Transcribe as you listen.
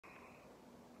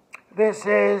This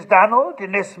is Donald,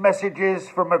 and this message is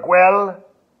for Miguel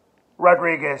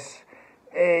Rodriguez,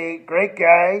 a great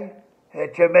guy, a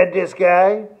tremendous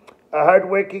guy, a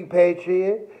hardworking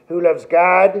patriot who loves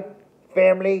God,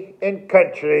 family, and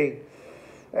country.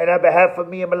 And on behalf of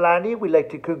me and Melania, we'd like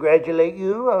to congratulate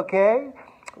you, okay?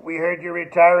 We heard you're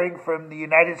retiring from the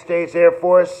United States Air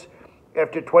Force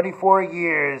after 24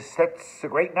 years. That's a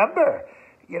great number.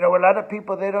 You know, a lot of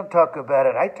people, they don't talk about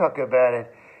it. I talk about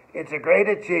it. It's a great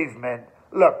achievement.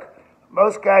 Look,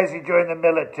 most guys who join the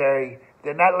military,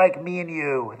 they're not like me and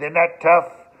you. They're not tough.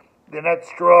 They're not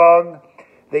strong.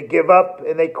 They give up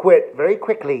and they quit very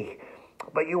quickly.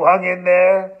 But you hung in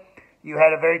there. You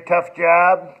had a very tough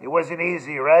job. It wasn't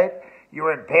easy, right? You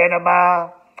were in Panama,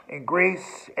 in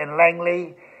Greece, in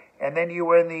Langley, and then you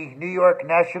were in the New York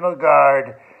National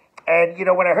Guard. And, you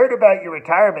know, when I heard about your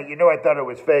retirement, you know I thought it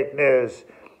was fake news.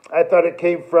 I thought it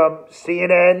came from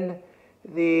CNN,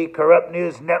 the corrupt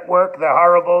news network. They're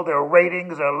horrible. Their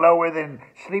ratings are lower than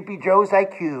Sleepy Joe's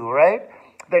IQ, right?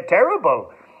 They're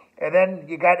terrible. And then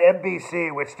you got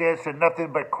NBC, which stands for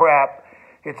nothing but crap.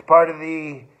 It's part of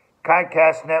the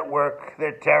Comcast network.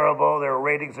 They're terrible. Their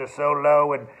ratings are so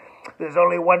low. And there's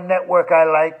only one network I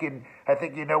like, and I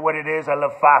think you know what it is. I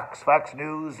love Fox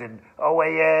News, and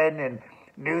OAN, and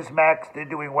Newsmax. They're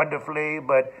doing wonderfully.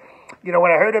 But, you know,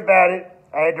 when I heard about it,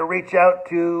 I had to reach out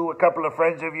to a couple of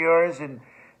friends of yours, and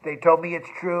they told me it's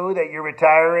true that you're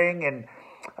retiring. And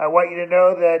I want you to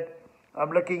know that I'm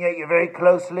looking at you very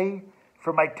closely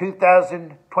for my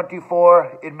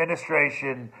 2024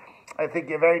 administration. I think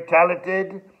you're very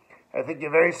talented. I think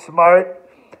you're very smart.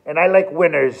 And I like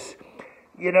winners.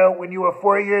 You know, when you were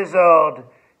 4 years old,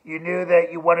 you knew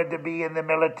that you wanted to be in the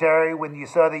military when you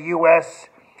saw the U.S.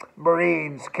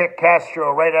 Marines kick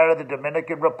Castro right out of the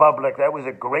Dominican Republic. That was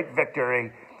a great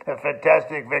victory, a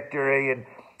fantastic victory. And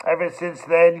ever since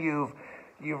then, you've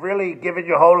really given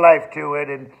your whole life to it.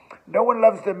 And no one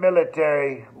loves the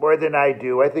military more than I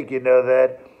do. I think you know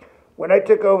that. When I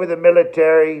took over the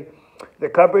military, the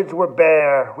cupboards were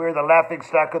bare. We were the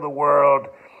laughingstock of the world.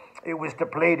 It was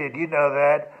depleted. You know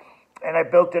that. And I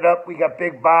built it up. We got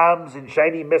big bombs and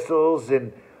shiny missiles,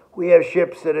 and we have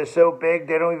ships that are so big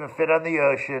they don't even fit on the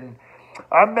ocean.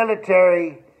 Our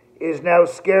military is now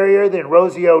scarier than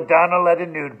Rosie O'Donnell at a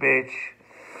nude beach.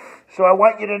 So I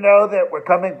want you to know that we're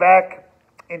coming back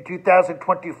in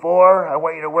 2024. I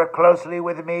want you to work closely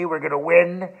with me. We're going to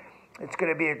win. It's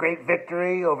going to be a great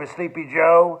victory over Sleepy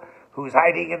Joe, who's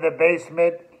hiding in the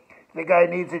basement. The guy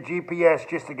needs a GPS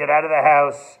just to get out of the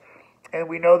house. And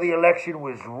we know the election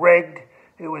was rigged.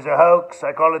 It was a hoax.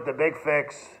 I call it the big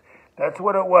fix. That's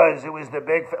what it was. It was the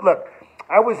big fix. Look,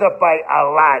 I was up by a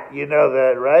lot. You know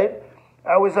that, right?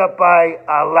 I was up by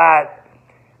a lot.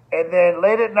 And then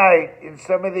late at night in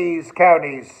some of these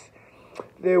counties,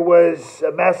 there was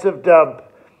a massive dump.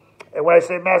 And when I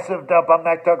say massive dump, I'm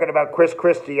not talking about Chris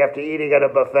Christie after eating at a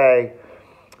buffet.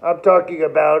 I'm talking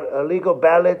about illegal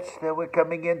ballots that were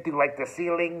coming in through like the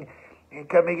ceiling and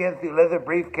coming in through leather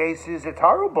briefcases. It's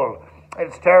horrible.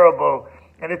 It's terrible.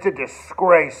 And it's a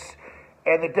disgrace.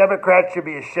 And the Democrats should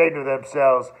be ashamed of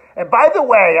themselves. And by the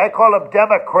way, I call them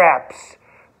Democrats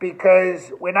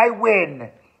because when I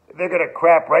win, they're going to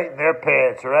crap right in their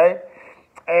pants, right?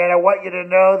 And I want you to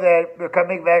know that we're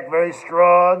coming back very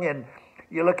strong. And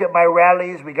you look at my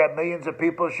rallies, we got millions of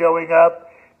people showing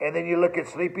up. And then you look at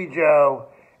Sleepy Joe,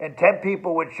 and 10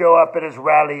 people would show up at his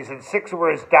rallies, and 6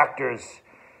 were his doctors.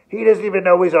 He doesn't even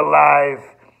know he's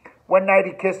alive. One night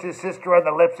he kissed his sister on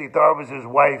the lips. He thought it was his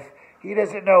wife. He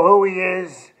doesn't know who he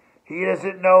is. He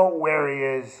doesn't know where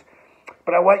he is.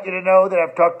 But I want you to know that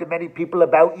I've talked to many people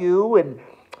about you, and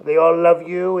they all love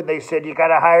you, and they said, you got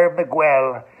to hire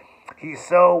Miguel. He's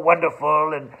so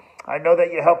wonderful, and I know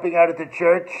that you're helping out at the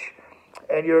church,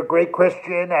 and you're a great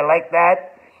Christian. I like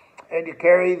that. And you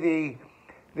carry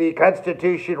the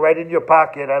Constitution right in your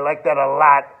pocket. I like that a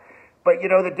lot. But, you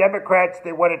know, the Democrats,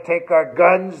 they want to take our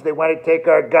guns. They want to take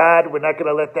our God. We're not going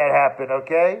to let that happen,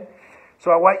 okay? So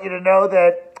I want you to know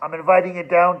that I'm inviting you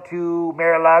down to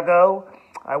Mar-a-Lago.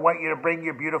 I want you to bring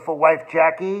your beautiful wife,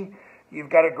 Jackie. You've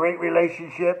got a great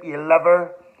relationship. You love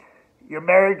her. Your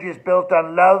marriage is built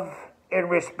on love and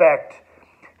respect.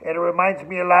 And it reminds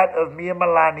me a lot of me and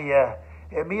Melania.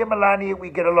 And me and Melania,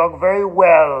 we get along very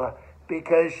well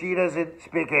because she doesn't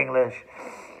speak English.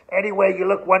 Anyway, you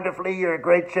look wonderfully. You're in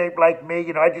great shape like me.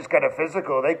 You know, I just got a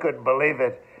physical. They couldn't believe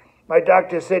it. My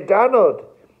doctor said, Donald,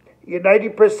 you're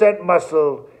 90%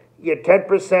 muscle. You're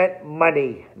 10%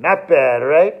 money. Not bad,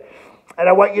 right? And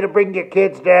I want you to bring your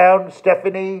kids down,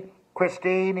 Stephanie,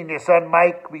 Christine, and your son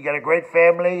Mike. We got a great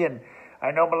family, and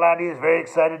I know Melania is very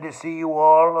excited to see you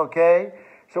all, okay?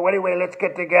 So anyway, let's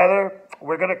get together.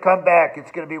 We're going to come back.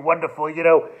 It's going to be wonderful. You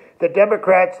know, the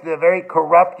Democrats, they're very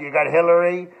corrupt. You got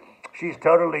Hillary. She's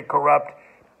totally corrupt.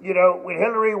 You know, when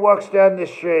Hillary walks down the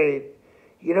street,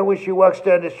 when she walks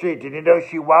down the street, did you know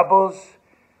she wobbles?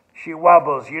 She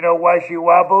wobbles. You know why she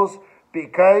wobbles?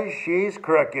 Because she's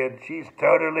crooked. She's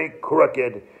totally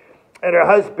crooked. And her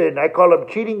husband, I call him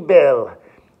Cheating Bill.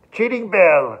 Cheating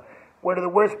Bill, one of the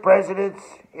worst presidents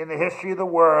in the history of the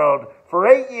world. For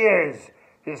 8 years,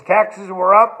 his taxes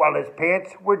were up while his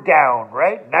pants were down,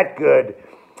 right? Not good.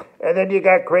 And then you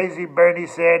got crazy Bernie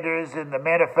Sanders and the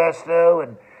manifesto,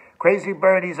 and crazy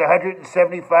Bernie's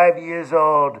 175 years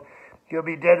old. He'll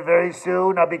be dead very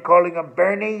soon. I'll be calling him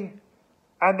Bernie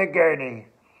on the gurney.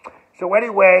 So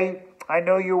anyway, I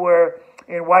know you were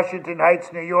in Washington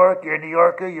Heights, New York. You're a New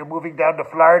Yorker. You're moving down to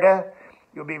Florida.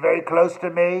 You'll be very close to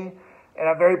me. And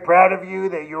I'm very proud of you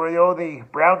that you were the only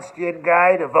brown-skinned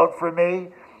guy to vote for me.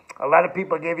 A lot of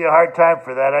people gave you a hard time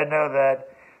for that. I know that.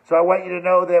 So I want you to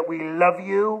know that we love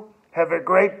you. Have a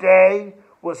great day.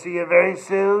 We'll see you very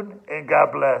soon, and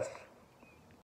God bless.